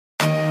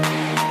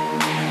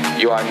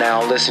You are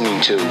now listening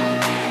to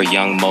the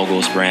Young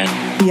Moguls brand.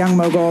 Young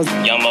Moguls.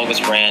 Young Moguls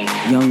brand.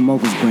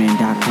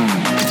 YoungMogulsbrand.com.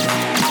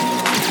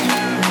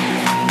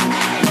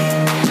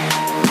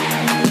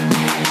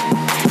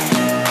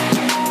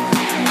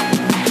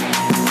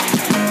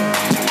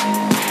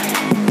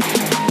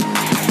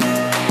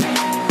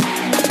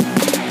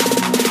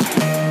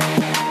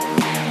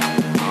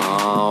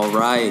 All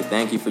right.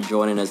 Thank you for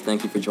joining us.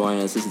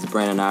 This is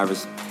Brandon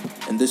Iris.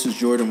 And this is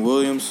Jordan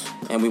Williams.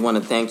 And we want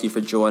to thank you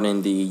for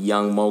joining the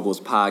Young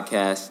Moguls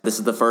podcast. This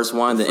is the first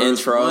one. The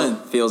intro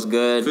feels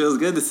good. Feels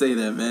good to say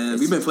that, man.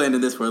 We've been planning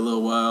this for a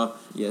little while.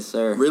 Yes,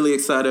 sir. Really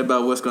excited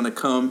about what's going to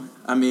come.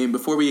 I mean,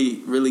 before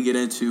we really get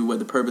into what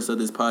the purpose of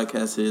this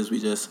podcast is,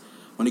 we just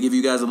want to give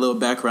you guys a little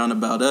background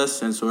about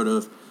us and sort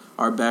of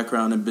our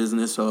background in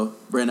business. So,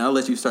 Brandon, I'll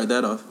let you start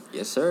that off.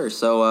 Yes, sir.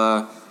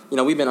 So,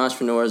 we've been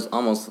entrepreneurs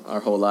almost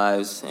our whole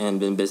lives and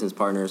been business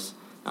partners.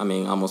 I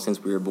mean, almost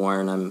since we were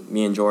born.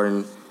 Me and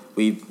Jordan,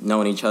 we've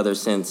known each other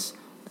since,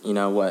 2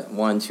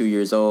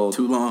 years old.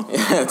 Too long.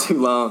 Yeah,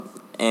 too long.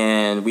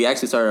 And we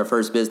actually started our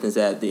first business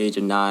at the age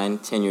of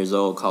 10 years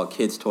old called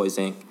Kids Toys,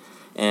 Inc.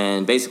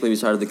 And basically we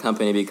started the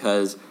company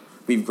because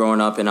we've grown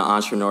up in an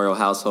entrepreneurial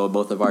household.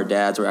 Both of our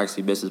dads were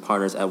actually business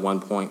partners at one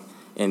point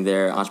in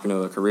their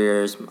entrepreneurial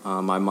careers.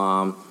 My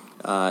mom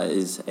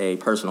is a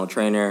personal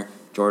trainer.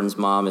 Jordan's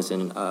mom is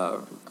in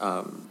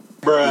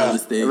Real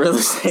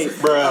estate.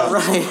 Bruh.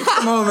 Right.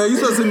 Come on, man.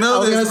 You're supposed to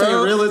know this,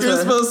 bro. You're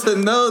supposed to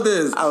know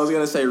this. I was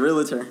going to say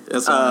realtor.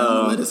 That's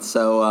right.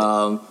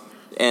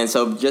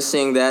 So just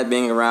seeing that,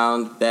 being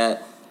around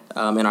that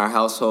in our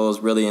households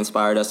really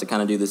inspired us to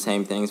kind of do the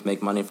same things,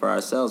 make money for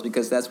ourselves,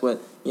 because that's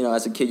what,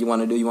 as a kid you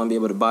want to do. You want to be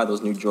able to buy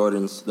those new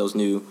Jordans, those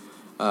new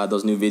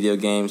video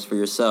games for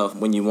yourself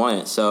when you want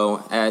it.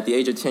 So at the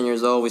age of 10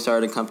 years old, we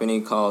started a company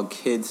called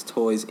Kids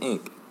Toys,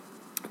 Inc.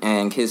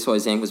 And Kids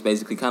Toys, Inc. was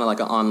basically kind of like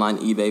an online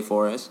eBay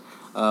for us.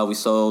 We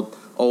sold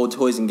old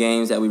toys and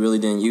games that we really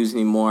didn't use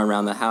anymore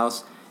around the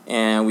house.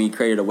 And we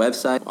created a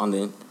website on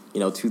the,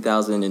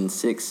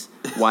 2006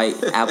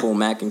 white Apple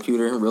Mac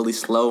computer, really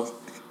slow.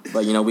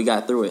 But, we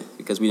got through it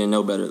because we didn't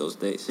know better those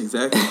days.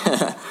 Exactly.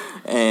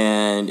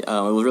 And it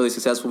was really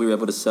successful. We were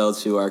able to sell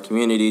to our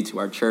community, to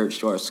our church,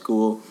 to our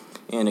school.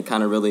 And it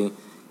kind of really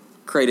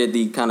created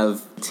the kind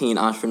of teen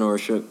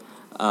entrepreneurship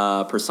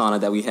persona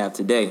that we have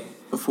today.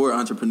 Before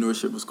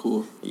entrepreneurship was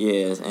cool.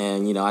 Yes,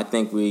 and, I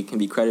think we can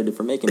be credited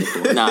for making it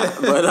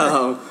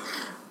cool.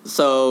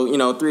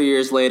 So, 3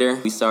 years later,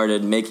 we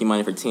started making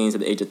money for teens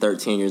at the age of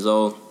 13 years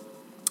old.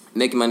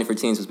 Making money for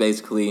teens was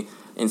basically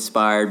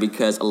inspired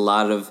because a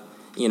lot of,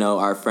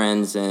 our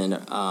friends and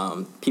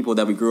people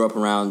that we grew up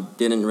around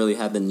didn't really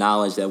have the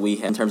knowledge that we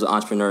had in terms of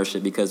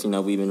entrepreneurship because,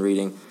 we've been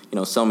reading,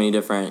 so many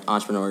different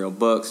entrepreneurial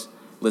books,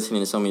 listening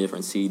to so many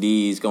different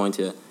CDs, going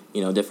to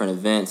different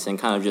events and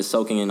kind of just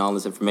soaking in all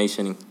this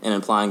information and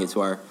applying it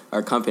to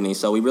our company.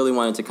 So we really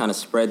wanted to kind of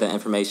spread that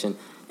information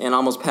and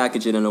almost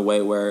package it in a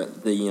way where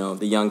the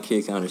young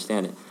kid can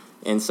understand it.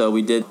 And so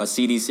we did a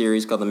CD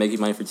series called the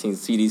Making Money for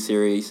Teens CD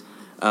series.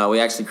 We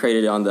actually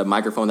created it on the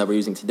microphone that we're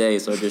using today,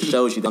 so it just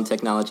shows you that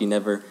technology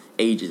never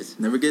ages.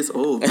 Never gets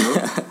old, bro.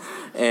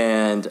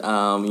 And,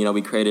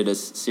 we created a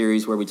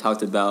series where we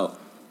talked about,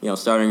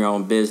 starting your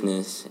own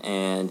business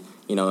and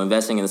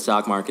investing in the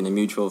stock market and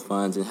mutual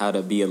funds and how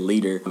to be a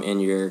leader in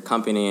your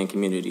company and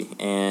community.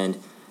 And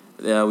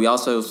we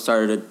also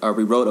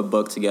we wrote a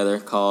book together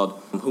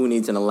called Who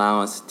Needs an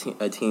Allowance?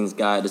 A Teen's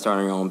Guide to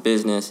Starting Your Own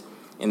Business.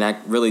 And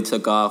that really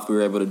took off. We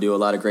were able to do a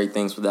lot of great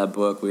things with that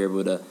book. We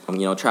were able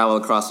to, travel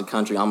across the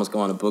country, almost go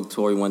on a book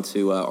tour. We went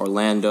to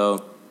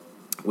Orlando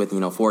with,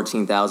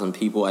 14,000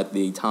 people at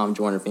the Tom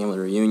Joyner family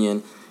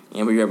reunion.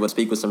 And we were able to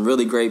speak with some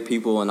really great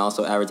people and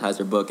also advertise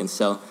their book and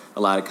sell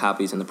a lot of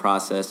copies in the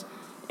process.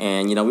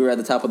 And, we were at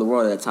the top of the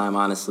world at that time,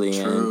 honestly.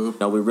 True.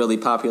 And, we're really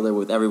popular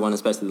with everyone,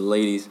 especially the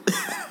ladies. We're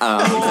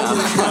not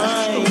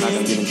going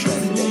to get into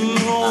that today.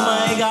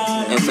 Oh, my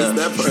God. And so,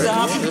 that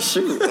part.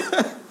 Shoot.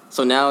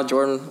 So now,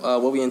 Jordan,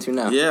 what are we into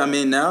now? Yeah,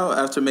 now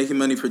after making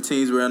money for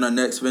teens, we're on our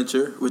next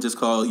venture, which is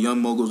called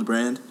Young Moguls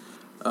Brand.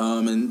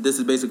 And this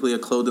is basically a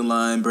clothing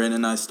line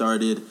Brandon and I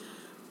started,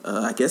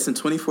 I guess, in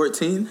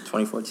 2014.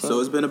 2014. So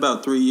it's been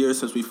about 3 years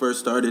since we first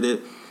started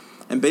it.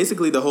 And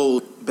basically the whole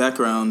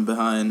background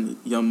behind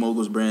Young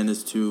Moguls Brand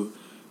is to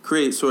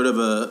create sort of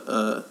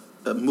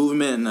a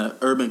movement and an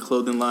urban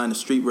clothing line, a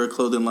streetwear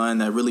clothing line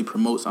that really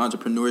promotes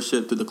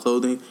entrepreneurship through the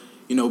clothing.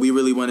 We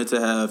really wanted to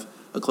have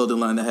a clothing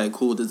line that had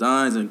cool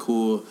designs and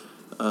cool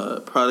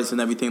products and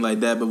everything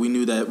like that, but we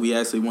knew that we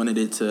actually wanted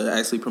it to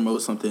actually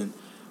promote something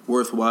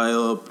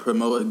worthwhile,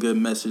 promote a good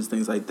message,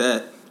 things like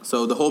that.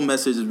 So the whole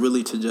message is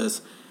really to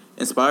just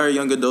inspire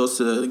young adults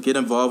to get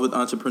involved with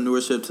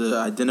entrepreneurship, to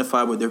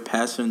identify what their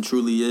passion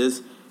truly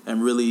is,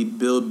 and really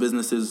build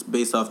businesses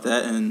based off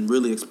that and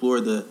really explore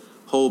the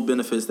whole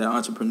benefits that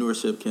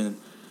entrepreneurship can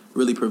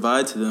really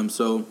provide to them.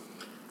 So,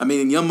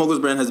 Young Moguls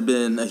Brand has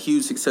been a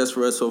huge success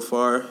for us so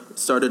far. It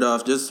started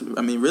off just,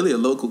 really a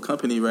local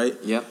company, right?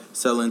 Yep.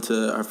 Selling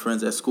to our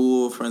friends at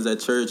school, friends at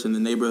church, in the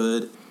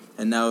neighborhood.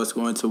 And now it's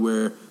going to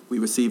where We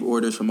receive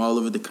orders from all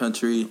over the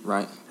country.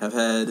 Right. Have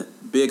had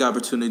big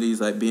opportunities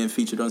like being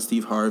featured on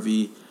Steve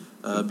Harvey,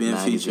 being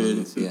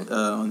featured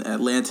on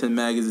Atlantic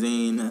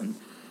Magazine and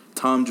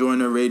Tom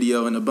Joyner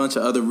Radio and a bunch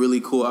of other really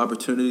cool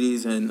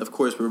opportunities. And, of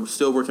course, we're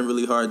still working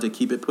really hard to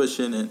keep it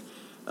pushing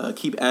and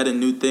keep adding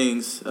new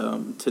things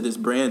to this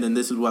brand. And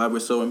this is why we're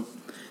so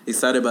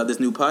excited about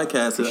this new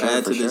podcast to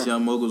add to this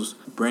Young Moguls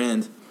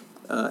brand.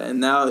 And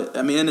now,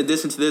 I mean, in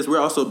addition to this, we're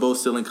also both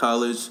still in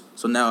college.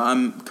 So now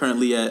I'm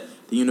currently at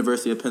the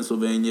University of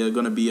Pennsylvania,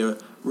 going to be a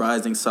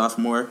rising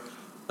sophomore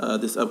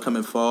this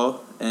upcoming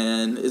fall.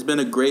 And it's been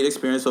a great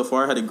experience so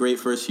far. I had a great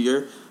first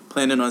year.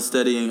 Planning on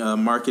studying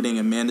marketing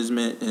and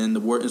management in the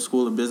Wharton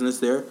School of Business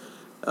there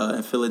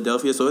in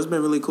Philadelphia. So it's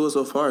been really cool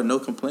so far. No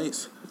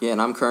complaints. Yeah,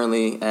 and I'm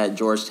currently at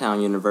Georgetown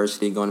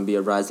University, going to be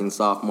a rising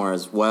sophomore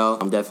as well.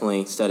 I'm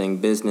definitely studying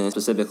business,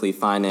 specifically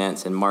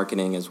finance and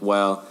marketing as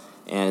well.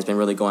 And it's been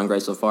really going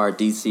great so far.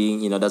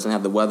 DC, doesn't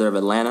have the weather of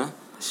Atlanta.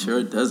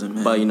 Sure doesn't,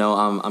 man. But,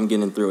 I'm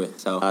getting through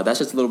it. So that's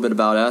just a little bit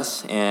about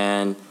us.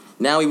 And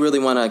now we really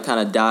want to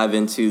kind of dive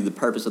into the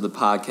purpose of the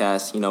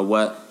podcast,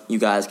 what you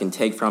guys can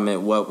take from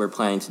it, what we're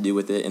planning to do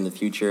with it in the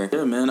future.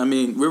 Yeah, man. I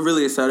mean, we're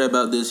really excited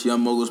about this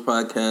Young Moguls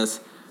podcast.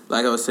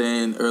 Like I was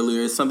saying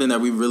earlier, it's something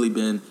that we've really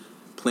been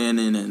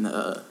planning and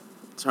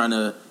trying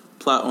to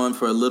plot on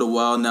for a little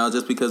while now,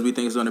 just because we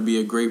think it's going to be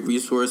a great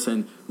resource.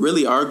 And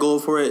really our goal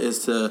for it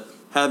is to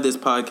have this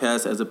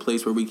podcast as a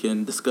place where we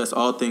can discuss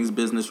all things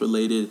business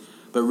related,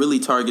 but really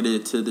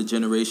targeted to the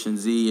Generation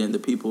Z and the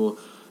people,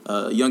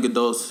 young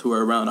adults who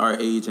are around our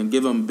age, and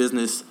give them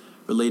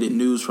business-related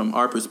news from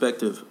our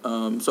perspective.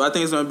 So I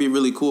think it's going to be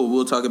really cool.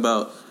 We'll talk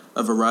about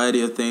a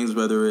variety of things,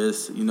 whether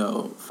it's,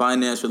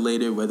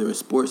 finance-related, whether it's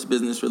sports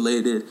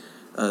business-related,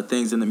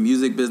 things in the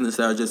music business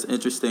that are just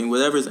interesting.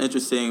 Whatever's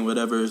interesting,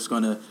 whatever is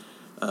going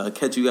to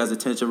catch you guys'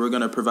 attention, we're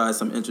going to provide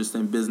some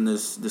interesting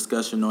business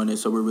discussion on it,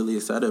 so we're really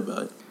excited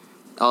about it.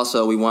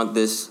 Also, we want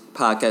this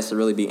podcast to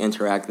really be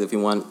interactive. We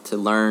want to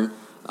learn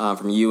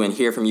from you and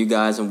hear from you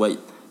guys and what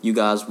you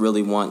guys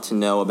really want to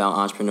know about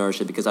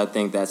entrepreneurship, because I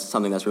think that's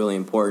something that's really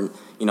important.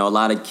 A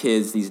lot of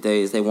kids these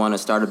days, they want to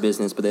start a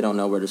business, but they don't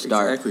know where to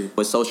start. Exactly.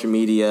 With social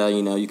media,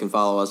 you can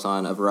follow us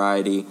on a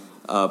variety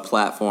of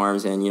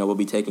platforms, and, we'll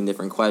be taking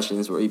different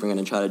questions. We're even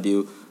going to try to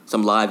do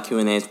some live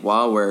Q&As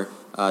while we're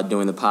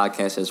doing the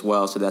podcast as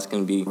well. So that's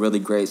going to be really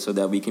great so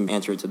that we can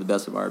answer it to the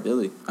best of our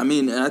ability. I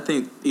mean, and I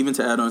think even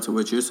to add on to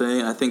what you're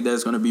saying, I think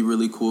that's going to be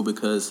really cool,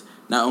 because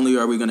not only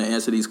are we going to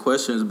answer these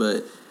questions,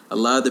 but a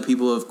lot of the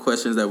people of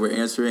questions that we're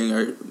answering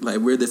are like,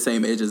 we're the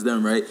same age as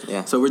them, right?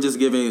 Yeah. So we're just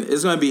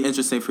it's going to be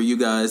interesting for you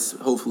guys,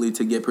 hopefully,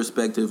 to get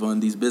perspective on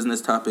these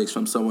business topics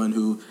from someone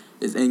who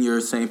is in your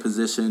same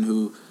position,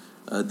 who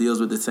deals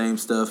with the same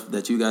stuff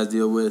that you guys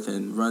deal with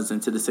and runs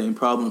into the same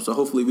problems. So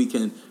hopefully we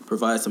can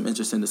provide some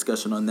interesting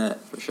discussion on that.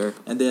 For sure.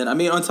 And then, I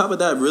mean, on top of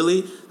that,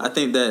 really, I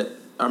think that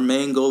our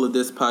main goal of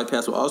this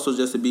podcast will also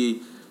just to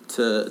be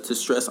to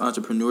stress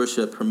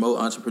entrepreneurship, promote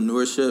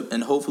entrepreneurship,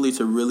 and hopefully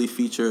to really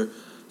feature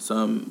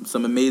some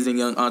amazing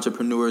young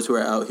entrepreneurs who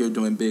are out here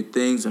doing big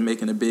things and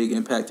making a big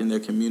impact in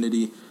their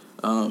community.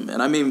 And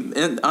I mean,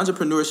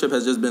 entrepreneurship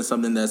has just been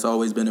something that's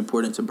always been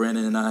important to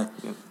Brandon and I.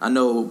 Yeah. I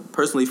know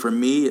personally for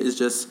me, it's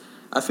just,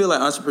 I feel like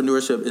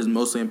entrepreneurship is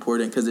mostly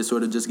important because it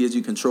sort of just gives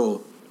you control.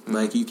 Mm-hmm.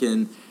 Like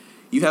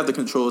you have the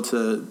control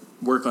to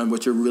work on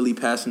what you're really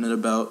passionate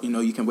about.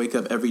 You can wake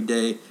up every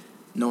day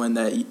knowing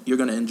that you're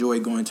going to enjoy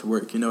going to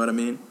work. You know what I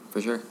mean? For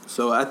sure.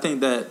 So I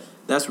think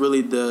that's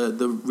really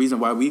the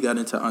reason why we got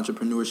into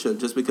entrepreneurship,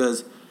 just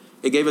because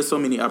it gave us so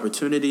many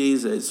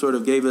opportunities. It sort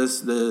of gave us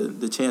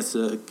the chance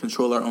to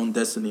control our own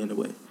destiny in a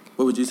way.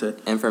 What would you say?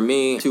 And for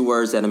me, 2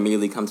 words that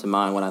immediately come to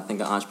mind when I think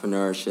of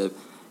entrepreneurship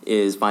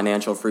is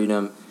financial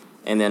freedom,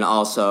 and then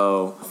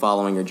also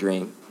following your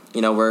dream.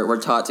 We're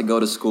taught to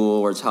go to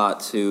school. We're taught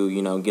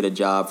to, get a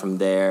job from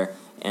there,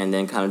 and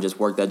then kind of just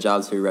work that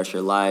job through the rest of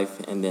your life,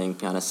 and then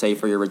kind of save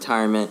for your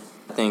retirement.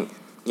 I think,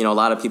 a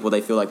lot of people, they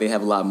feel like they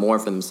have a lot more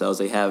for themselves.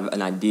 They have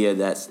an idea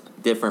that's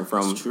different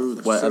from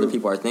what other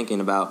people are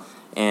thinking about,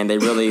 and they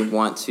really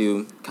want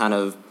to kind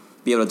of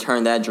be able to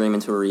turn that dream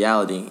into a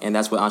reality. And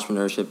that's what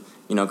entrepreneurship,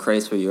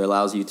 creates for you. It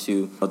allows you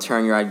to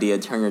turn your idea,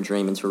 turn your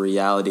dream into a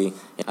reality.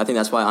 And I think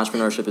that's why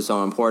entrepreneurship is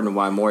so important, and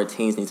why more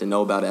teens need to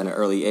know about it at an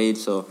early age.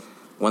 So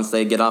once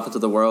they get off into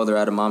the world, they're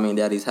at a mommy and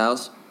daddy's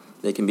house,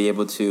 they can be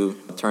able to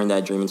turn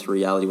that dream into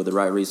reality with the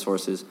right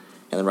resources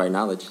and the right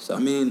knowledge. So I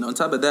mean, on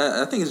top of that,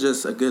 I think it's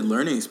just a good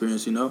learning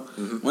experience,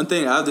 Mm-hmm. One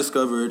thing I've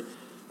discovered,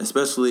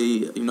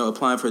 especially,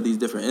 applying for these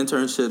different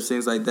internships,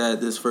 things like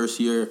that, this first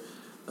year,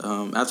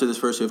 after this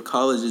first year of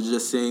college, is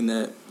just seeing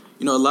that,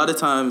 a lot of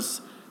times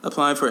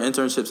applying for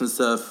internships and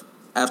stuff,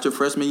 after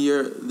freshman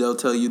year, they'll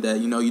tell you that,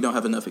 you don't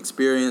have enough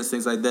experience,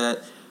 things like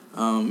that.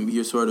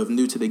 You're sort of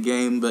new to the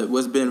game. But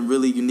what's been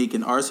really unique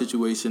in our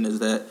situation is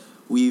that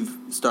we've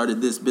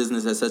started this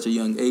business at such a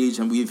young age,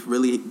 and we've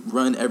really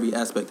run every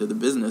aspect of the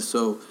business.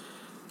 So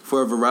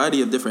for a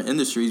variety of different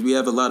industries, we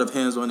have a lot of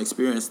hands-on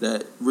experience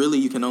that really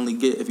you can only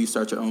get if you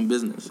start your own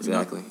business.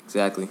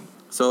 Exactly.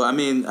 So, I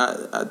mean,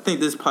 I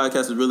think this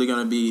podcast is really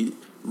going to be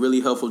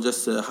really helpful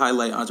just to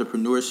highlight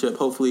entrepreneurship.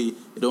 Hopefully,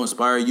 it'll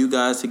inspire you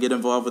guys to get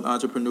involved with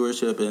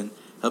entrepreneurship and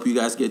help you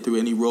guys get through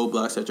any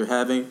roadblocks that you're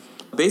having.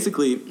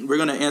 Basically, we're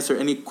going to answer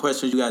any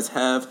questions you guys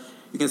have.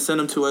 You can send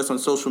them to us on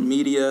social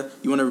media.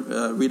 You want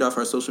to read off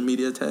our social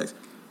media tags?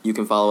 You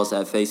can follow us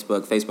at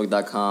Facebook,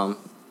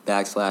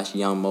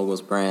 facebook.com/Young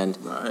Moguls Brand.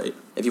 Right.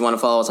 If you want to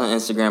follow us on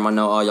Instagram, I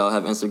know all y'all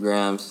have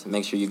Instagrams.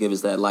 Make sure you give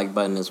us that like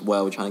button as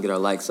well. We're trying to get our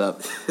likes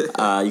up.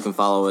 You can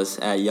follow us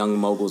at Young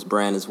Moguls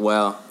Brand as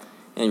well.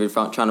 And if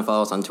you're trying to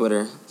follow us on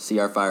Twitter, see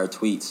our fire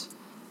tweets.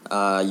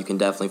 You can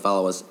definitely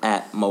follow us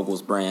at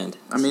Moguls Brand.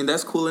 I mean,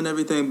 that's cool and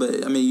everything,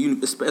 but I mean, you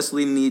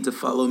especially need to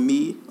follow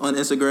me on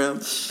Instagram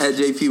at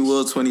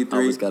JPWill23.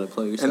 Always got to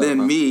plug yourself. And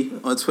then me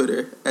on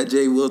Twitter at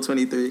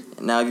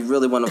JWill23. Now, if you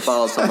really want to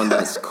follow someone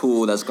that's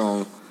cool, that's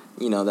going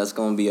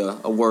to be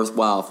a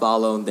worthwhile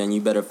follow, then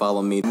you better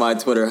follow me. My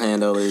Twitter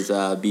handle is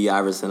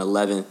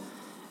biverson11.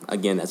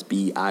 Again, that's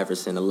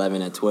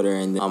biverson11 at Twitter.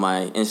 And on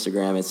my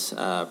Instagram, it's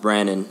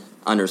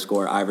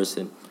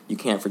Brandon_Iverson. You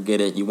can't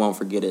forget it. You won't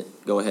forget it.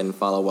 Go ahead and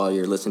follow while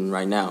you're listening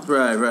right now.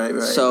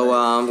 Right.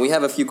 So we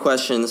have a few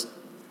questions,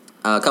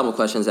 a couple of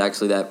questions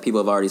actually that people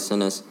have already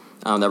sent us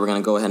that we're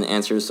going to go ahead and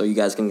answer so you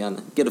guys can kind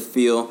of get a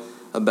feel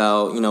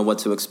about, what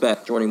to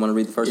expect. Jordan, you want to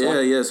read the first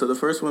one? Yeah. So the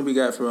first one we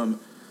got from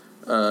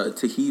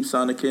Tahib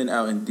Sonikin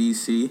out in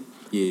D.C.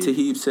 Yeah.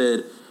 Tahib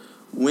said,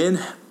 when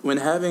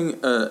having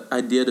an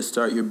idea to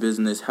start your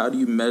business, how do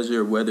you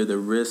measure whether the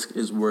risk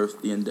is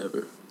worth the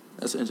endeavor?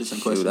 That's an interesting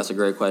question. That's a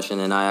great question,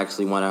 and I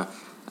actually want to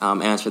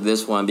answer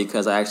this one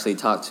because I actually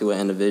talked to an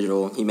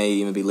individual. He may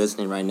even be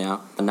listening right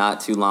now,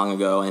 not too long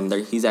ago, and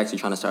he's actually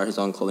trying to start his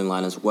own clothing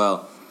line as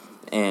well.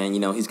 And,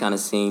 he's kind of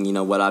seen,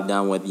 what I've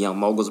done with Young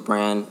Moguls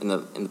brand in the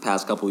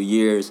past couple of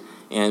years,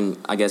 and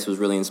I guess was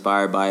really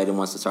inspired by it and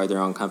wants to start their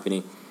own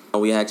company.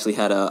 We actually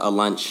had a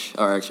lunch,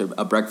 or actually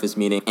a breakfast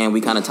meeting, and we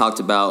kind of talked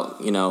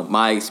about,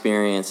 my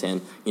experience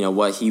and,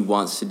 what he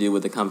wants to do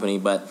with the company,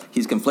 but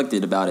he's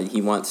conflicted about it.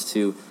 He wants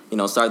to,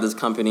 start this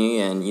company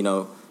and,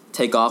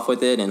 take off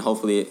with it, and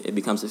hopefully it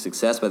becomes a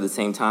success, but at the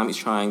same time, he's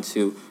trying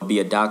to be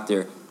a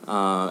doctor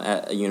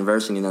at a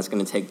university, and that's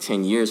going to take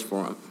 10 years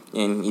for him.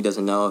 And he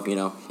doesn't know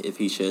if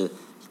he should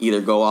either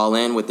go all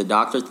in with the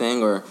doctor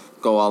thing or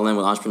go all in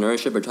with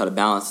entrepreneurship or try to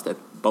balance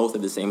both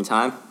at the same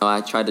time. I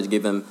tried to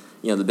give him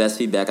the best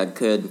feedback I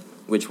could,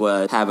 which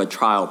was have a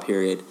trial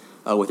period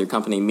with your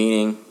company,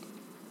 meaning,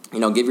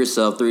 give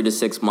yourself 3 to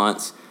 6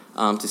 months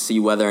to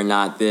see whether or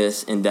not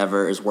this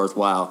endeavor is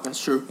worthwhile.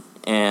 That's true.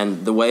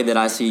 And the way that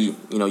I see,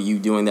 you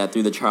doing that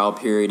through the trial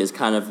period is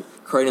kind of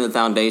creating the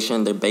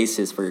foundation, the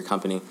basis for your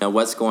company.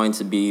 What's going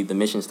to be the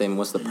mission statement?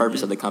 What's the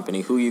purpose of the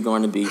company? Who are you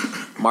going to be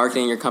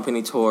marketing your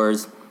company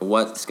towards?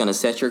 What's going to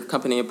set your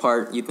company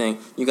apart? You think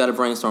you got to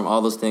brainstorm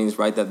all those things,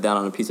 write that down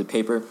on a piece of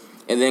paper,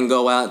 and then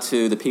go out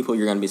to the people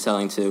you're going to be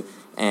selling to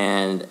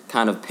and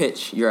kind of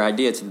pitch your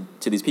idea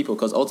to these people,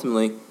 because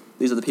ultimately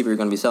these are the people you're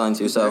going to be selling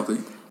to. Exactly.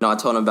 So, I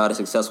told him about a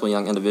successful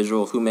young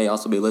individual who may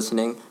also be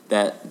listening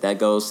that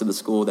goes to the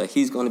school that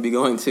he's going to be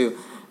going to,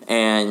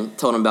 and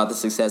told him about the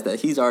success that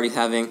he's already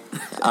having.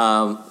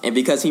 And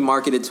because he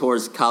marketed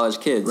towards college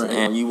kids, right.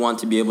 And you want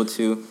to be able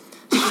to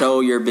show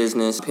your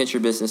business, pitch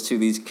your business to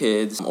these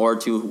kids or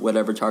to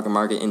whatever target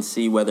market and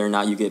see whether or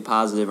not you get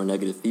positive or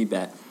negative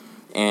feedback.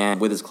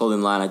 And with his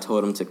clothing line, I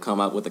told him to come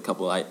up with a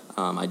couple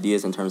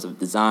ideas in terms of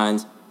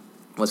designs,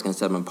 what's going to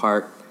set him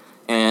apart.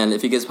 And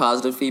if he gets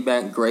positive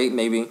feedback, great.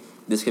 Maybe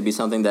this could be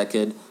something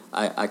that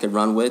I could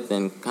run with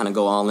and kind of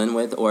go all in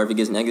with. Or if he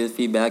gets negative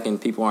feedback and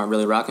people aren't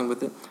really rocking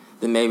with it,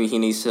 then maybe he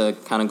needs to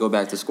kind of go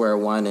back to square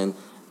one and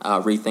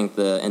rethink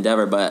the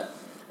endeavor. But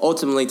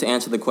ultimately, to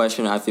answer the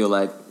question, I feel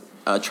like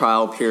a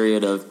trial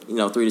period of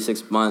 3 to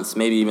 6 months,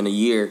 maybe even a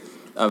year,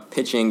 of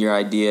pitching your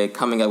idea,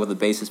 coming up with a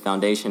basis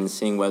foundation, and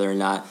seeing whether or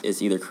not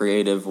it's either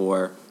creative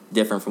or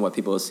different from what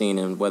people have seen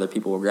and whether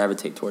people will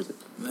gravitate towards it.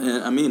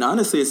 And I mean,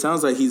 honestly, it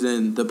sounds like he's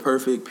in the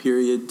perfect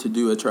period to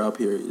do a trial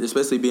period,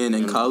 especially being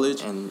in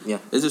college. And yeah,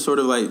 it's just sort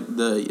of like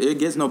it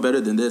gets no better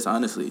than this,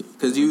 honestly.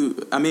 Because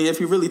if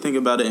you really think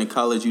about it, in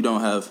college, you don't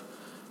have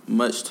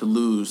much to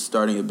lose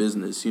starting a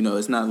business.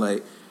 It's not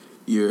like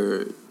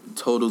you're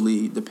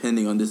totally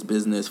depending on this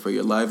business for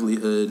your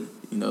livelihood.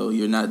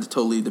 You're not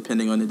totally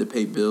depending on it to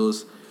pay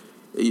bills.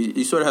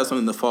 You sort of have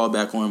something to fall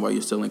back on while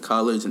you're still in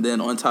college. And then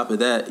on top of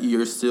that,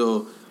 you're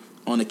still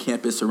on a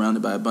campus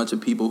surrounded by a bunch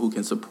of people who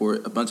can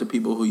support, a bunch of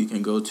people who you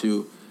can go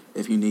to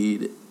if you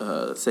need,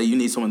 say you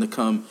need someone to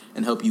come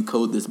and help you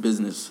code this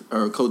business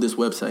or code this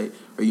website,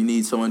 or you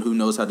need someone who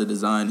knows how to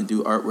design and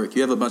do artwork.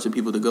 You have a bunch of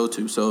people to go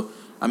to. So,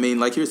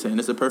 like you're saying,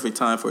 it's a perfect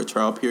time for a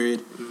trial period.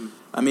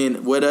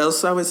 Mm-hmm. What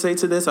else I would say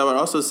to this? I would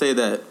also say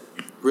that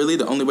really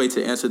the only way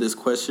to answer this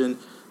question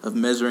of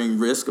measuring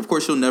risk, of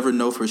course, you'll never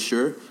know for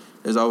sure.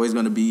 There's always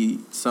going to be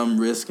some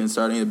risk in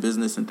starting a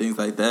business and things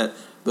like that.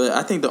 But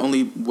I think the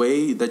only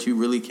way that you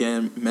really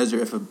can measure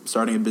if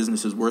starting a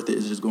business is worth it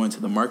is just going to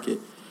the market.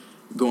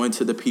 going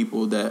to the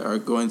people that are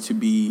going to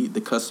be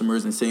the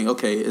customers and saying,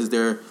 okay, is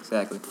there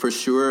for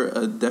sure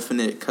a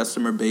definite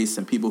customer base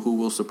and people who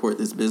will support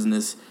this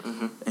business?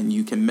 And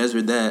you can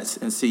measure that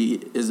and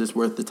see, is this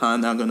worth the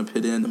time that I'm going to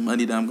put in, the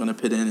money that I'm going to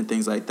put in, and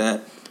things like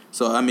that.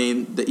 So, I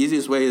mean, the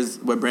easiest way is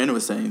what Brandon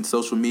was saying,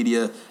 social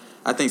media.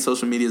 I think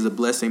social media is a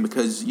blessing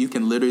because you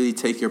can literally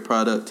take your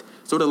product,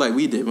 sort of like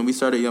we did. When we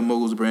started Young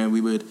Moguls brand,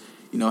 we would,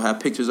 have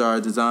pictures of our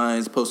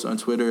designs, post on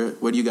Twitter.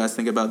 What do you guys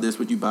think about this?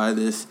 Would you buy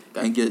this?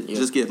 And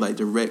just get like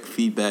direct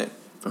feedback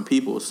from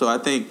people. So I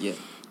think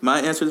my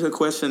answer to the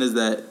question is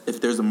that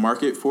if there's a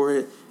market for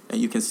it and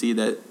you can see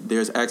that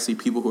there's actually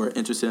people who are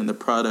interested in the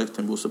product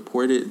and will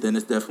support it, then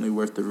it's definitely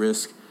worth the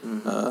risk.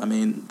 I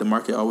mean, the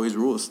market always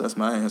rules. That's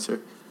my answer.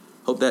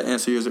 Hope that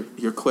answers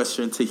your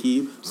question,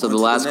 Tahib. So the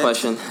last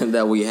question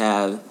that we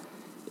have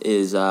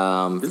is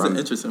this is an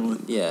interesting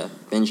one. Yeah,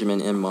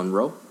 Benjamin M.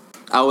 Monroe.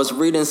 I was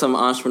reading some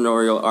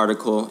entrepreneurial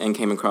article and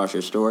came across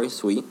your story.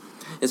 Sweet.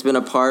 It's been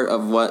a part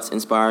of what's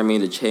inspired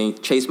me to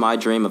chase my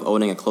dream of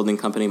owning a clothing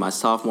company. My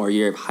sophomore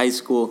year of high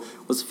school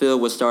was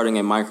filled with starting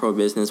a micro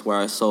business where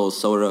I sold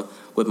soda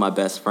with my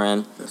best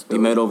friend. We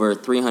made over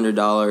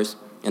 $300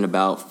 in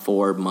about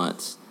 4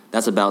 months.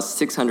 That's about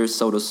 600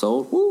 sodas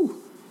sold.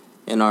 Woo!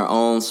 In our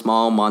own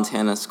small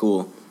Montana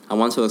school. I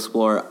want to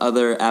explore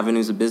other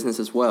avenues of business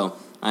as well.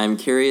 I am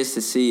curious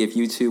to see if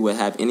you two would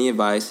have any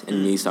advice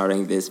in me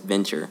starting this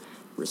venture.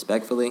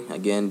 Respectfully,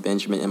 again,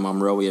 Benjamin and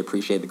Monroe, we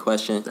appreciate the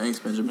question. Thanks,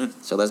 Benjamin.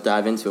 So let's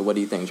dive into it. What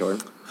do you think,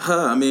 Jordan?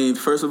 I mean,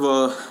 first of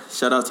all,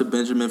 shout out to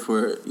Benjamin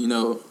for,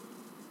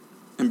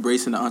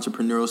 embracing the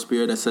entrepreneurial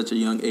spirit at such a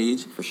young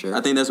age. For sure.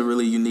 I think that's a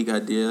really unique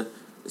idea.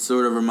 It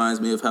sort of reminds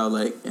me of how,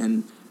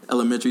 in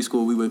elementary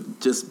school, we would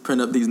just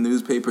print up these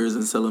newspapers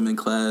and sell them in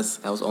class.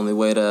 That was the only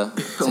way to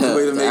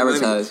make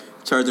advertise. Money,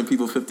 charging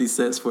people 50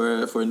 cents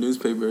for a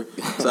newspaper.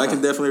 So I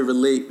can definitely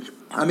relate.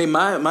 I mean,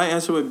 my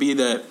answer would be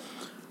that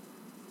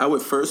I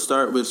would first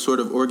start with sort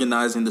of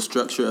organizing the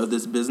structure of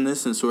this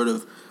business and sort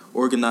of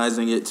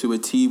organizing it to a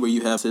T where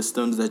you have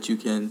systems that you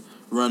can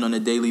run on a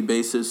daily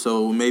basis.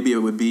 So maybe it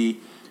would be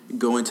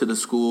going to the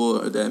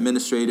school or the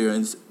administrator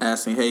and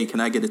asking, hey, can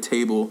I get a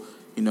table,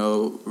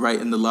 right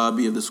in the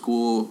lobby of the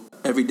school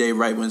every day,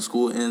 right when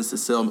school ends, to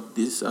sell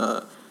these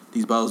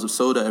bottles of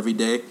soda every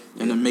day,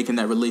 and then making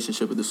that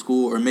relationship with the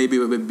school. Or maybe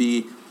it would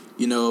be,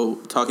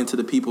 talking to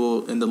the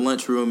people in the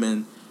lunchroom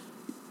and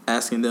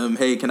asking them,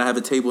 hey, can I have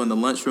a table in the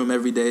lunchroom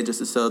every day just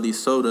to sell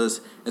these sodas,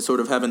 and sort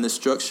of having this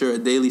structure, a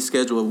daily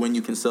schedule of when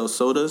you can sell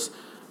sodas,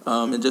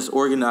 and just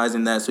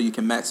organizing that so you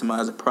can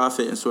maximize a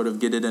profit and sort of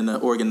get it in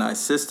an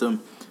organized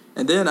system.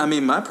 And then, I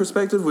mean, my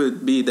perspective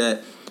would be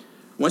that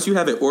once you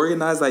have it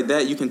organized like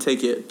that, you can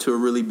take it to a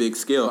really big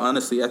scale.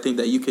 Honestly, I think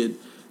that you could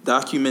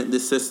document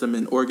this system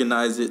and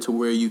organize it to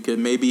where you could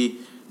maybe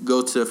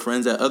go to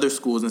friends at other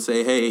schools and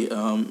say, hey,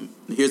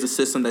 here's a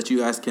system that you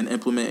guys can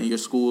implement in your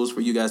schools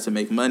for you guys to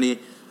make money.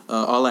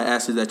 All I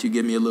ask is that you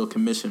give me a little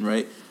commission,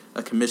 right?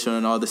 A commission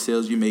on all the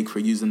sales you make for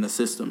using the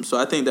system. So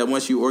I think that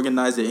once you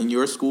organize it in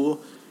your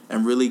school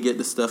and really get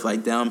the stuff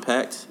down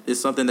packed, it's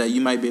something that you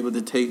might be able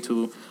to take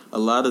to a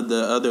lot of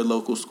the other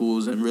local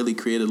schools and really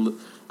create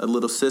a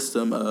little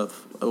system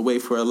of a way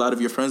for a lot of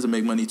your friends to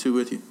make money too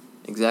with you.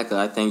 Exactly.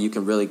 I think you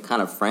can really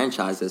kind of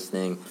franchise this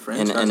thing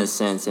in a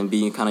sense and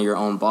be kind of your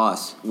own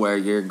boss, where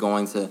you're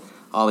going to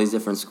all these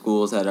different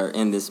schools that are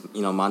in this,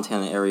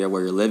 Montana area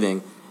where you're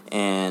living,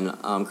 and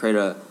create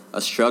a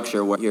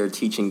structure where you're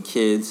teaching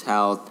kids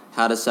how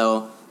to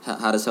sell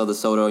the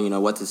soda,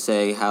 what to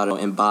say, how to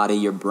embody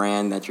your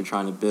brand that you're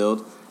trying to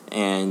build,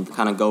 and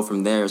kind of go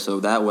from there.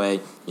 So that way,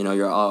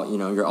 you're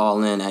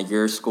all in at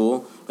your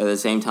school, but at the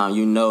same time,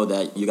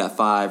 that you got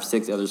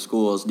 5-6 other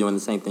schools doing the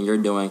same thing you're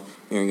doing.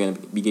 You're going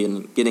to be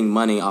getting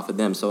money off of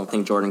them. So I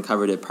think Jordan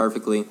covered it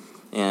perfectly,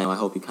 and I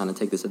hope you kind of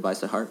take this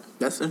advice to heart.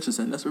 That's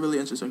interesting. That's a really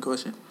interesting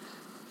question.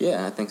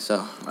 Yeah, I think so.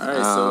 All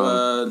right,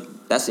 so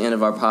that's the end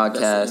of our podcast.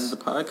 That's the end of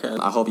the podcast.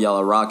 I hope y'all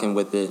are rocking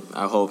with it.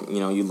 I hope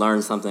you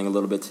learned something a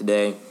little bit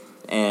today,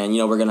 and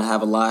we're gonna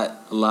have a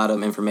lot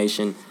of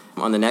information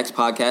on the next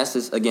podcast.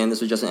 This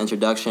was just an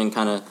introduction,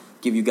 kind of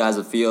give you guys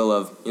a feel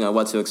of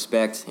what to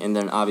expect, and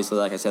then obviously,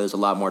 like I said, there's a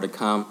lot more to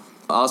come.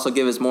 Also,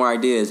 give us more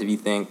ideas if you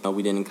think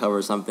we didn't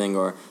cover something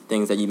or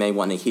things that you may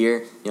want to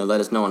hear. Let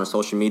us know on our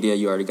social media.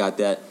 You already got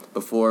that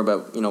before,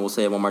 but we'll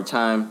say it one more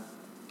time.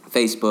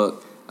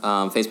 Facebook.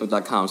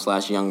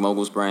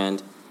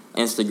 Facebook.com/YoungMogulsBrand,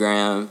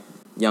 Instagram,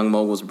 Young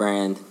Moguls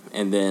Brand,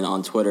 and then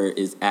on Twitter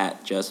is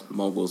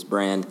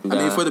 @JustMogulsBrand. I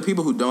mean, for the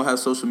people who don't have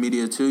social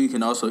media too, you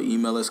can also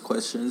email us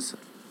questions.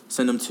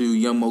 Send them to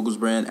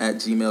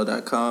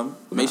youngmogulsbrand@gmail.com.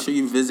 Make sure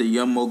you visit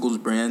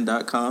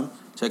youngmogulsbrand.com.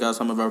 Check out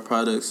some of our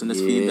products and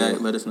this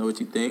feedback. Let us know what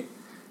you think.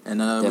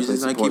 And we're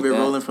just going to keep it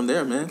rolling from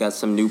there, man. Got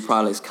some new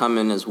products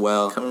coming as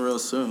well. Coming real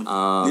soon.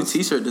 New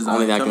t-shirt design.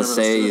 Only thing I can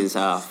say is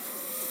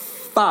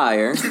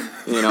fire.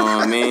 You know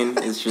what I mean?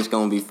 It's just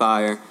going to be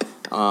fire.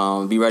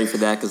 Be ready for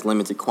that because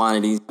limited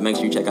quantities. Make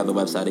sure you check out the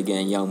website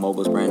again,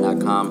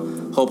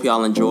 youngmogulsbrand.com. Hope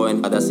y'all enjoy.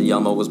 That's the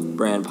Young Moguls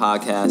Brand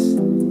podcast.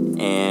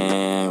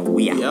 And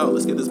we out. Yo,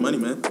 let's get this money,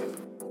 man.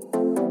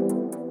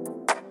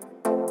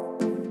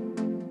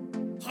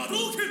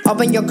 Up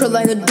in your crib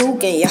like a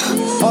Duke, and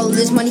yeah. All of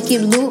this money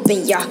keep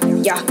looping, yeah,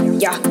 yeah,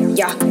 yeah,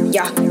 yeah,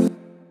 yeah.